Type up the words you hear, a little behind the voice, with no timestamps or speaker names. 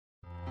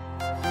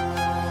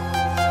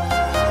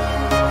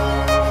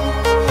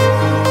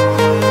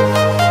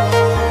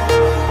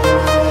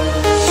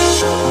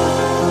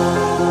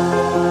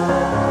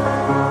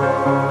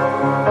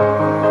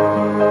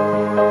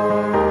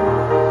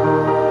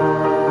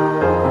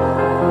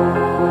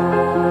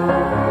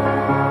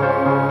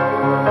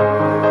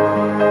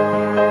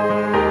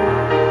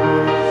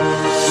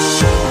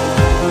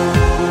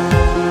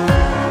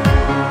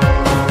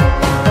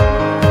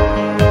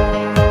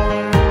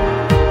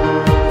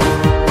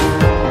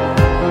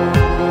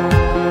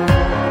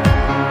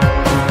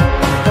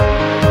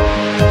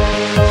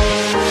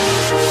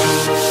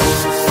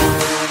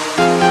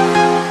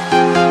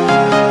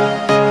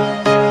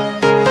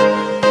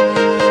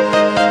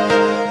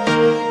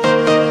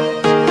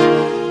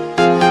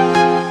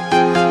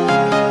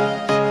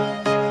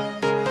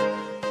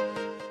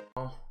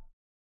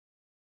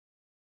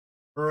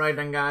Alright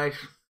then guys,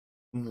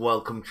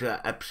 welcome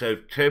to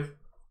episode 2.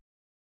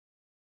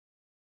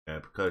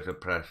 Because I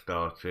pressed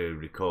start to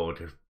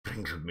record, it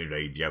brings up my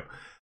radio.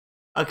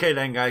 Okay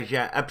then guys,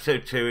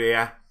 episode 2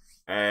 here.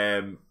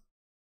 As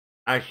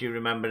you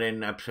remember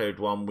in episode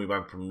 1 we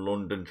went from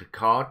London to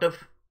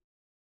Cardiff.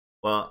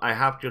 Well, I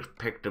have just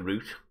picked a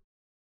route.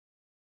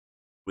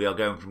 We are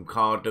going from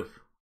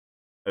Cardiff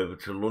over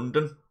to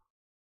London.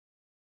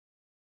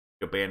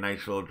 It'll be a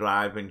nice little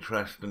drive,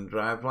 interesting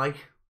drive like.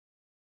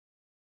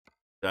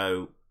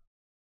 So,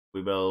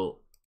 we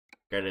will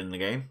get in the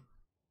game.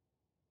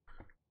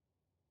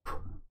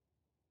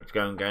 Let's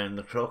go and get in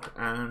the truck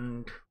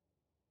and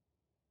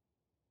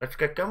let's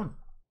get going.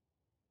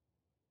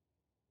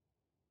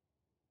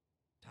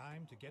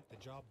 Time to get the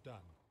job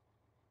done.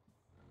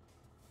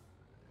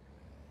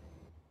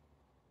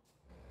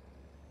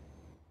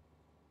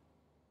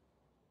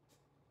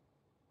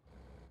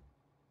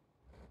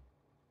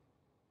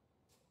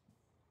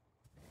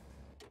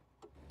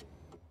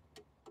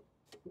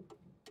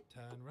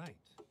 Turn right.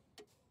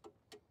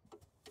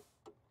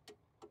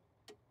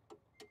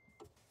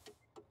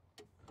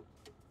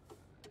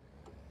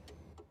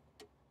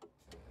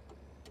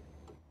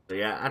 So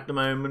at the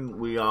moment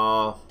we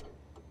are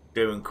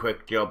doing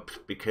quick jobs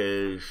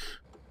because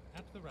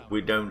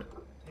we don't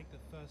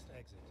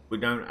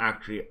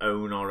actually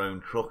own our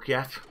own truck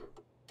yet.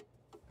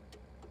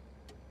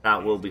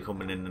 That will be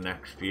coming in the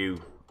next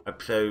few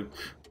episodes.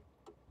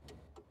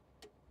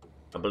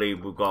 I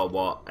believe we've got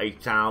what,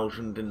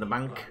 8,000 in the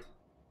bank.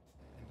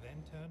 And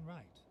then turn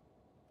right.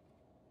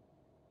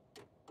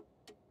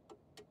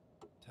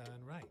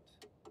 Turn right.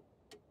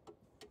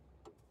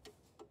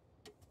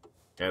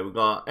 Yeah, we've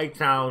got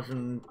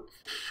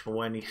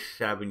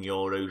 8,027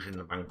 euros in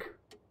the bank.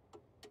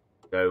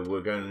 So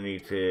we're going to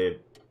need to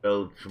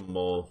build some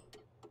more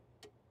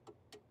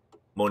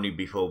money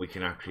before we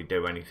can actually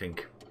do anything.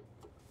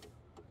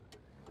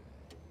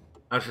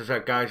 As I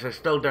said guys, I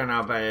still don't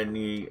have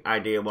any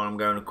idea what I'm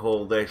going to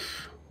call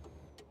this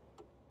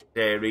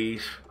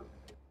series.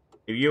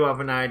 If you have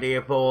an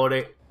idea for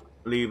it,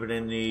 leave it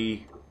in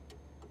the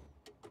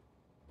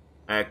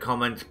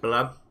comments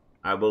below.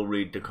 I will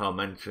read the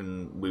comments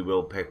and we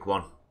will pick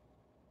one.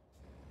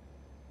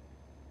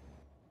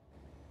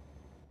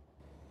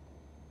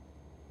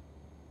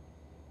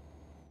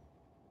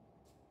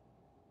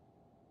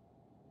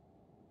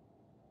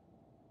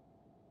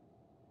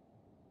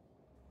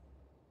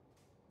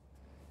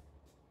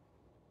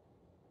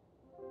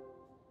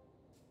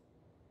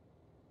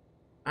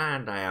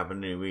 And I have a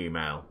new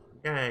email.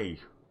 Yay!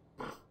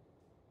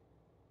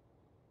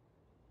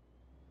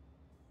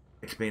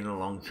 It's been a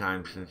long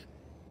time since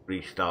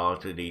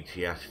restarted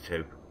ETS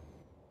 2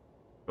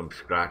 from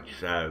scratch,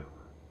 so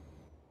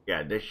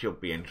yeah, this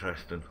should be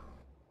interesting.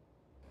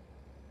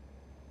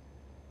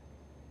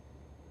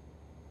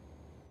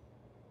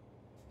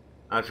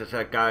 As I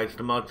said guys,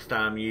 the mods that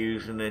I'm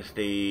using is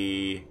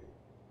the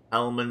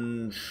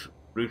Hellman's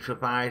Route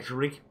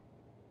Advisory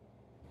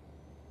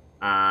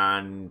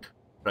and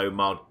Pro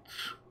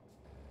Mods.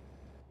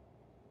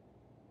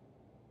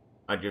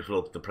 I just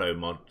love the Pro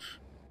Mods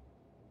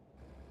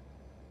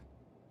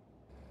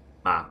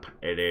map.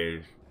 It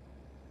is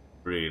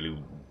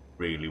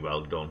really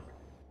well done.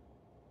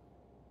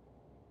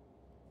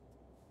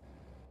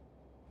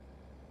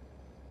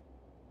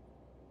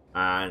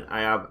 And I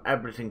have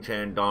everything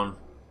turned on,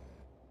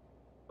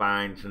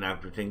 fines and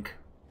everything,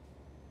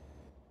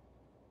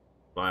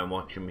 so I'm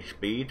watching my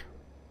speed.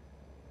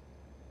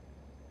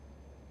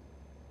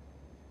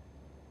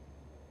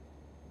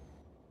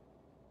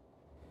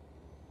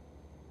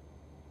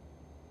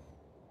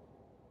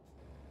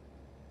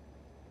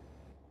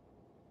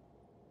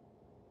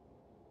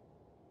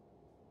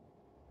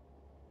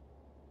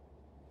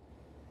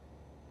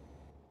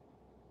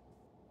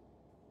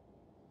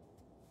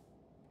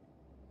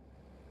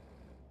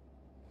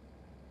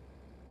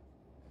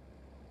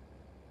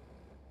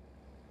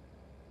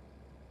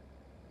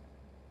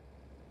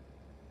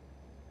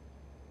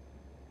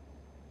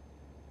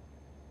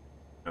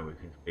 And we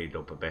can speed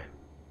up a bit.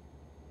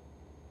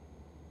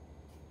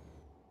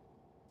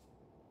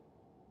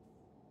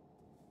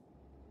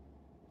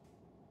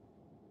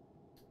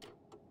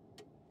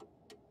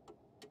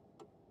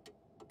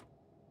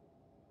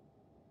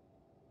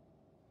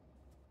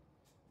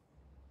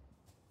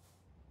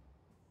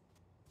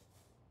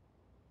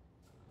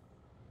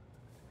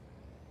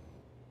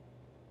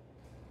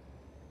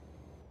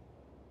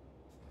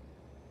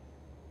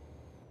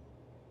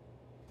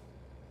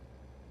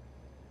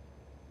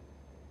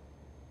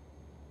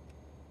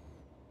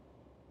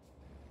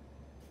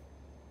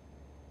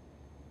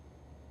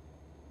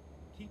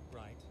 Keep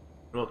right.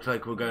 Looks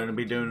like we're going to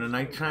be doing a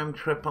nighttime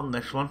trip on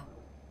this one.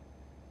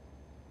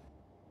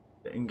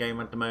 In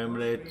game at the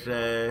moment it's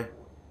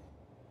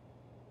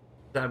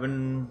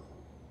 7,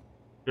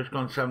 just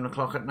gone 7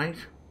 o'clock at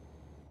night.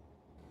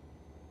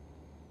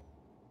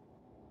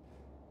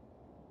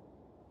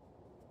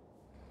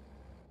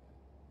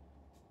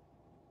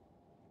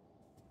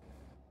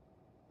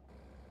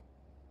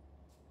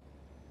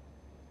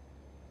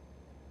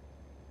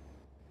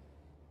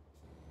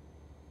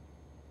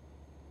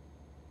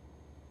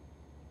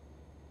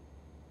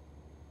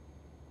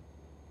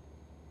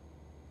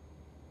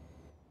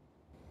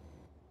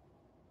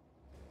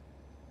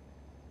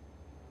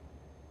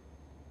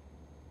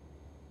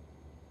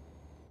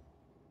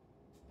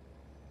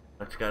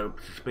 Let's get up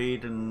to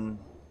speed and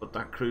put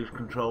that cruise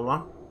control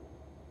on.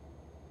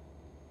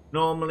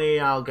 Normally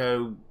I'll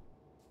go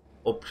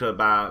up to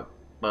about,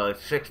 well,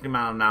 it's 60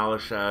 miles an hour,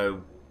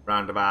 so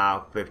around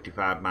about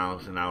 55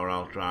 miles an hour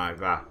I'll drive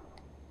that.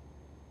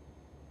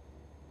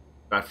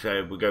 That's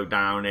if we go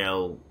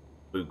downhill,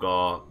 we've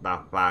got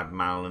that 5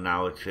 mile an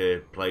hour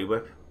to play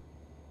with.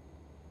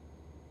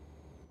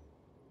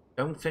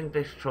 Don't think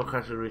this truck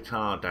has a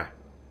retarder.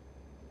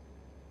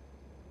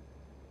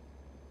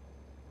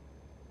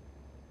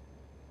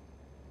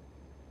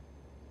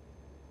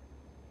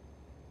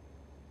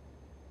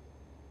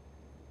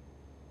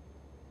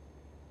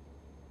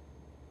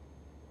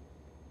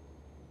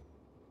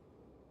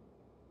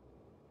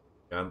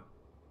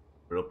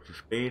 We're up to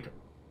speed.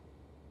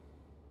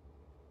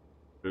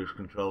 Cruise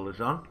control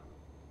is on.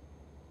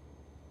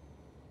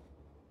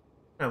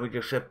 Now we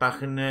just sit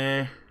back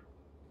and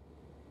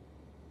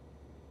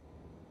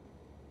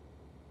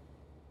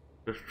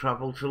just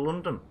travel to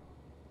London.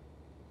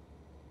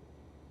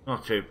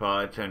 Not too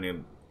far, it's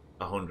only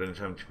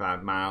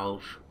 175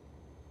 miles.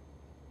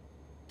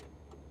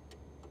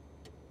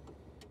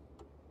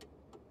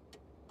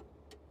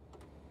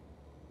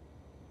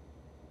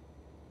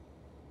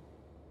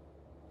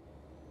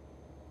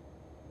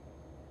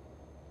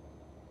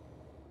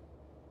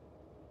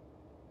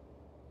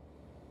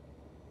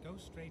 Go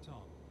straight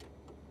on.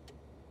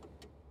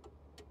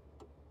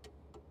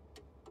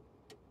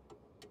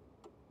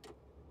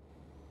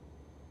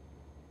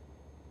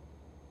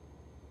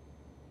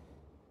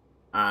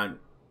 And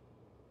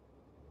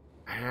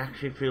it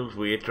actually feels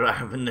weird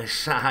driving this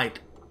side,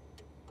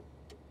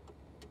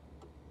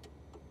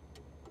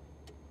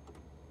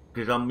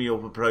 because on the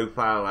other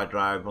profile I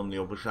drive on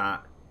the other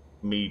side.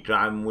 Me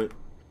driving with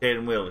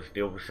steering wheel is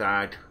the other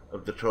side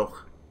of the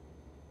truck,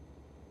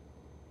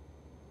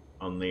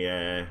 on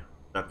the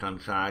left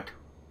hand side,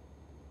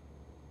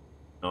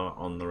 not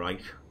on the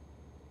right.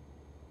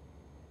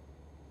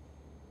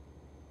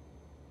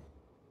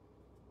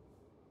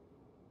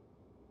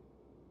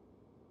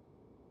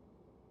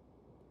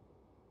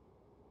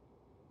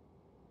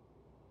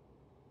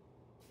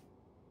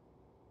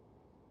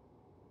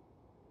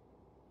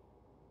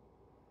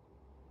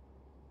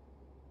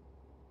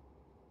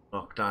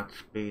 Lock that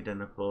speed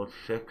in a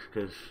 46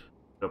 because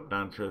drop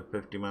down to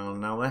 50 mile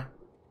an hour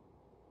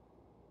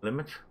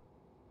limit.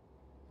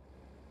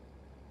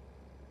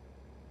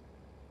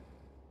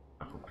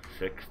 Back up to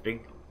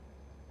 60.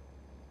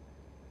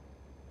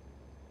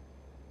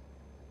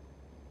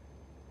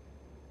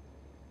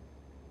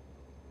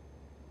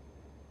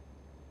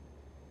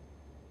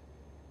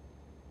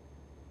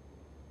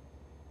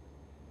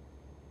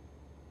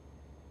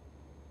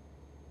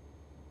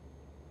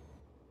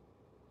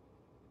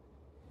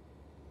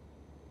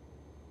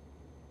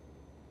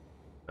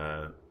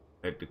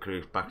 Hit the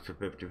cruise back to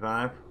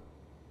 55.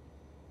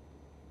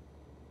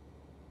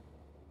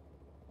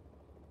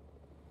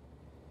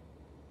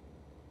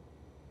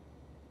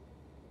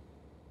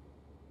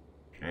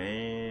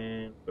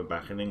 And we're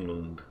back in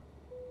England.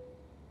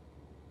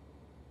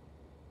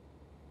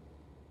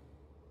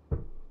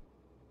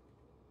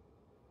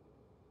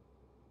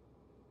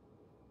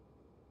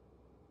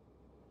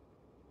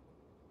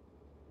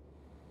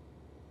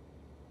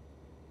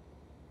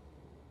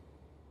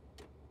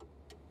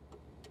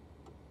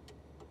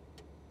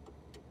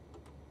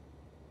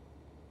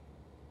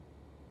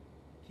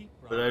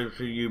 For those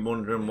of you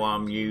wondering what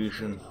I'm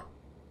using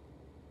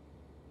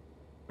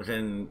as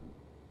in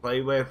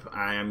play with,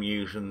 I am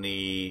using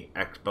the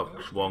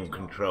Xbox One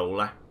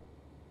controller.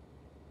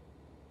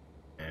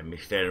 My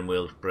steering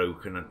wheel's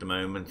broken at the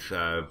moment,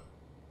 so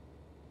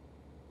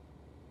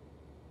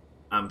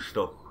I'm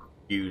stuck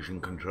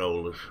using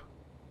controllers.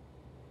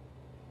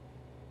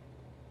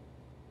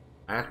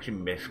 I actually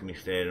miss my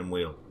steering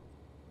wheel.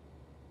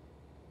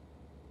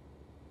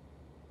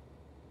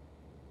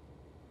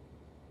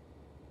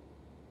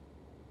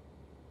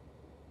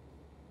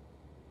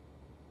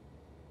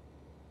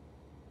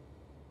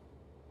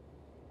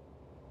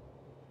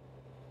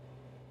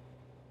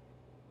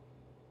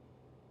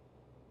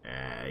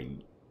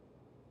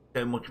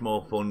 So much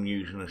more fun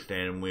using a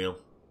steering wheel.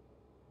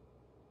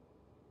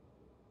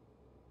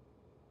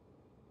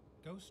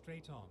 Go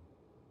straight on.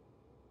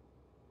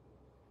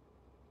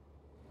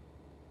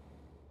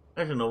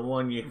 There's another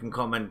one. You can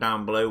comment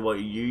down below what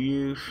you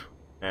use.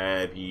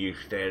 If you use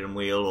steering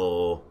wheel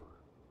or,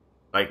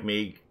 like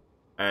me,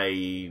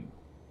 a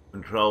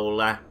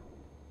controller,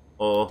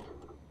 or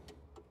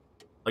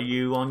are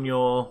you on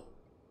your,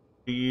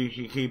 do you use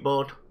your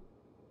keyboard?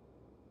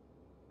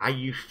 I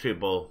used to,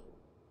 but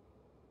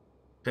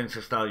since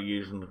I started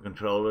using the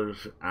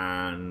controllers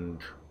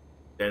and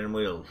steering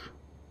wheels,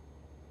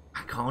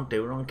 I can't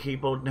do it on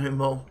keyboard no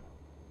more.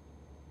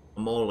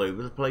 I'm all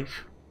over the place.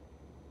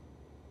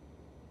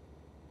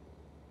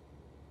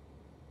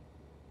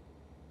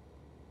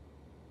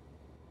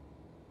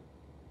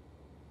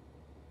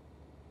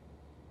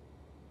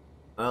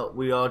 Well,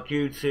 we are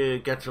due to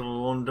get to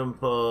London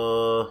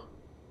for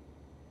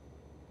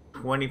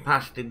 20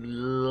 past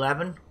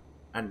 11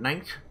 at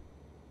night.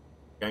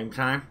 Game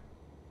time.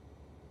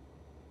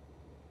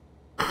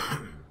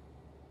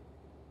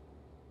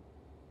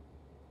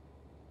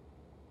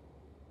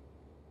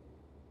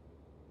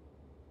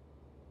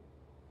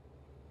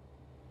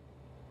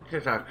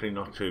 which is actually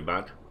not too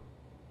bad.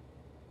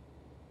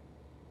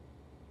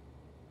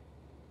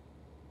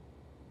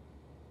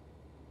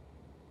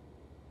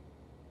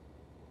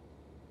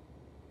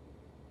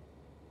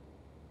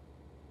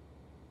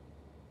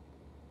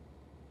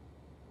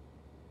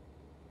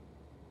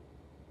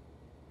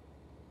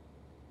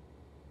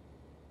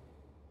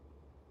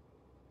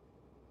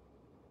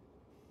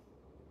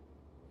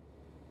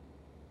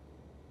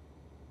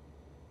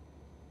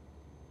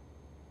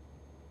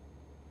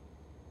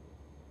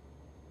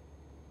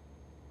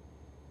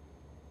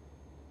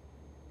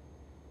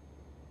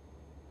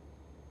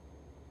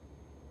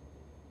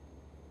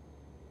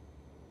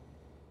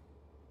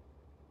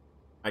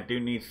 I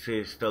do need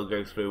to still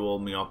go through all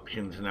my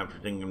options and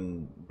everything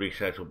and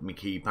reset up my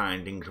key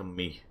bindings on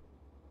my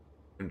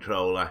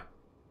controller.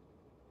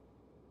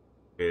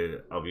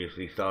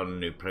 Obviously start a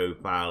new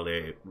profile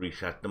to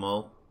reset them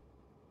all.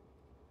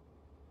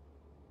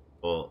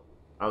 But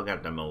I'll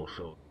get them all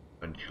sorted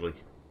eventually.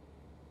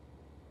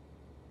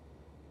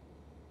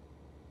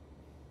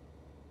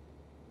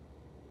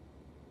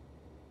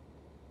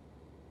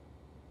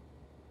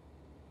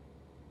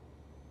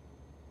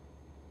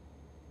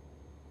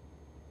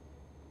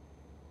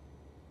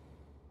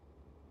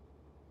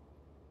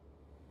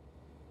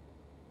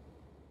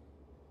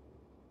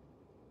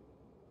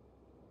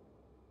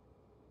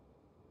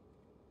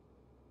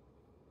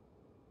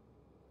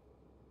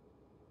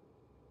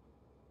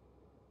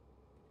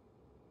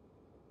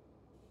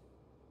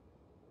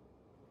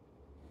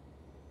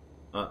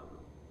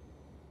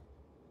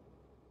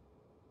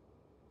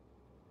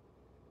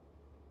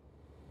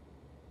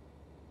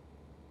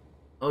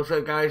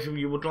 Also guys, if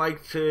you would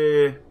like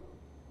to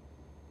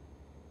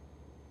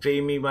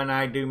see me when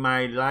I do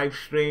my live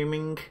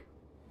streaming,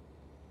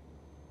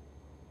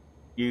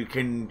 you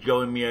can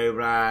join me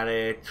over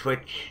at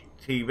Twitch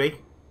TV,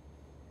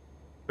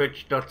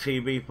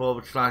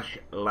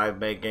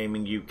 twitch.tv/liverbird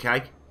gaming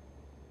UK.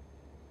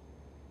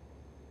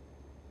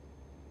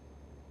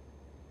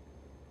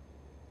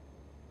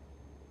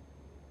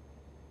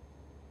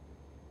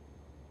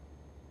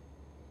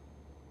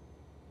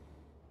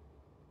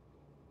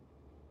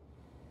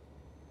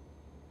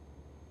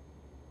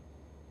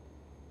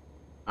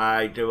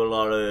 I do a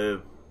lot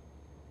of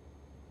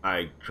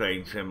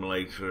Train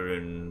Simulator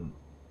and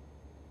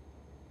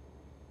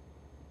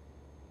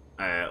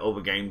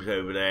other games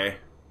over there,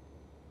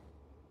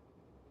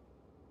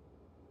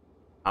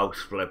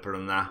 House Flipper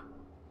and that.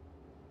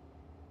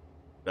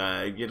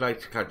 If you'd like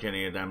to catch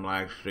any of them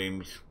live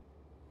streams,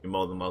 you're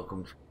more than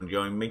welcome to come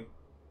join me.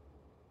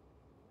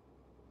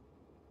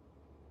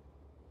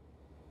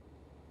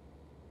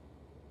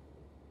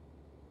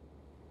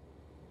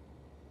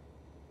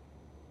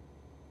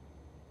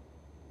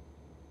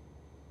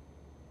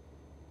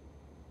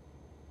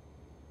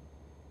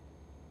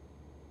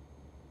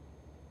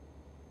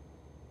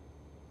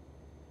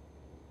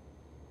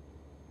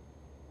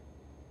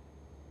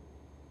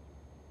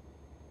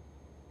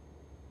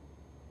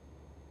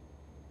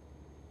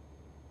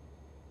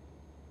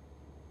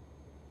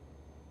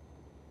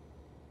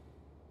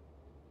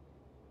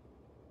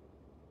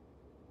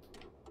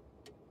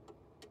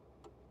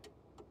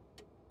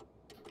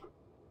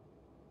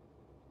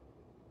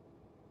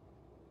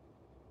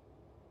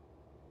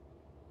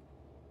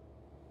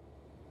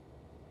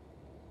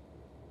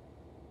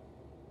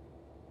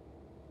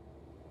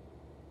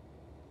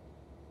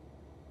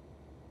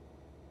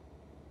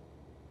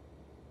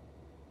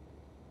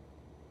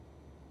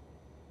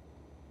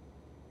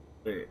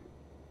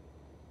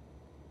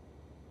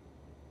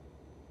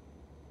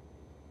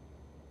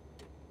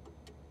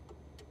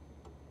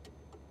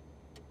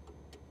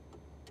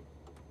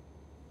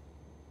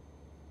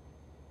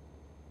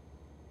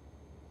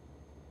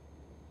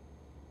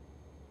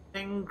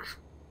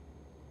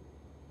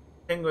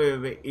 Thing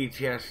with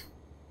ETS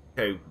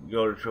 2,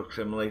 Euro Truck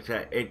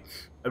Simulator,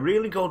 it's a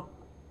really good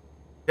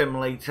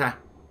simulator,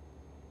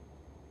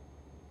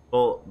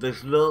 but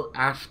there's little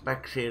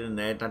aspects here and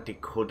there that they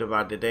could have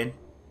added in.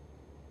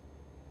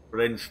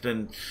 For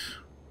instance,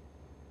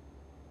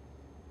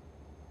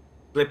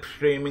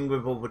 slipstreaming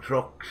with other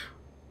trucks.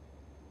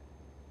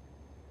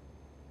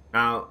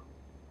 Now,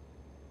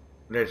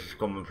 this is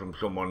coming from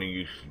someone who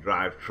used to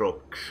drive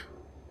trucks.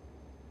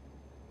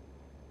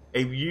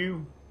 If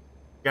you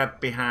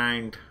get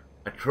behind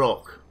a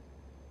truck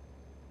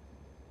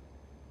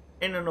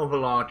in another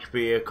large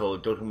vehicle,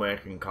 it doesn't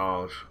work in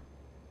cars,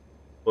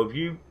 but if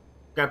you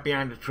get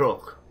behind a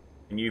truck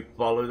and you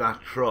follow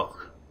that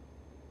truck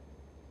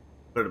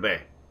for a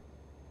bit,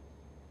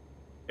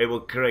 it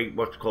will create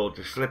what's called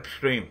a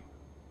slipstream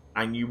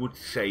and you would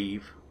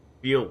save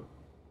fuel.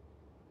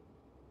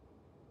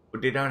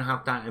 But they don't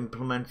have that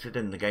implemented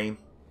in the game.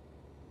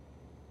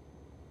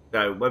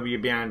 So whether you're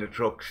behind a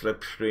truck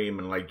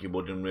slipstreaming like you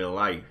would in real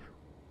life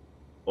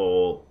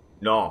or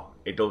not,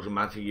 it doesn't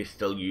matter, you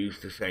still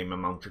use the same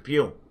amount of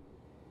fuel.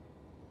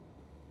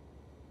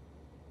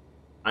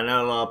 I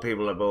know a lot of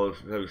people have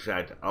also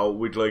said, oh,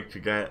 we'd like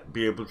to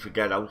be able to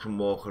get out and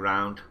walk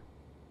around.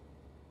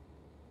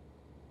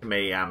 To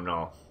me, I'm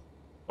not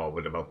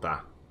bothered about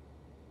that.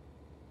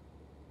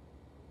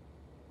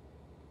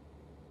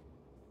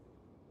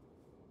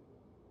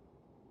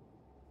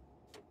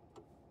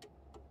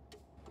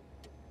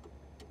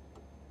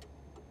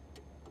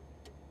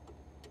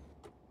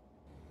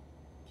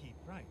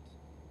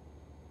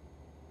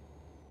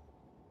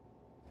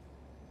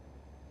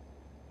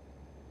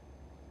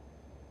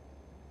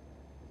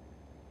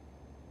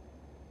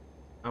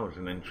 That was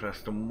an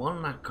interesting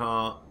one, that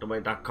car, the way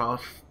that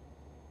car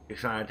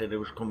decided it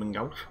was coming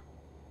out.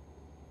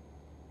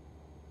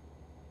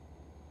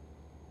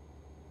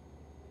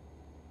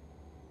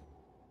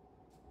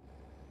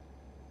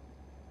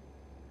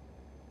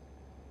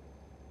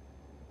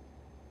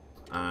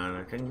 And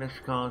I think this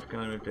car's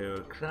going to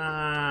do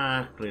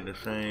exactly the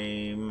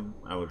same.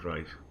 I was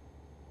right.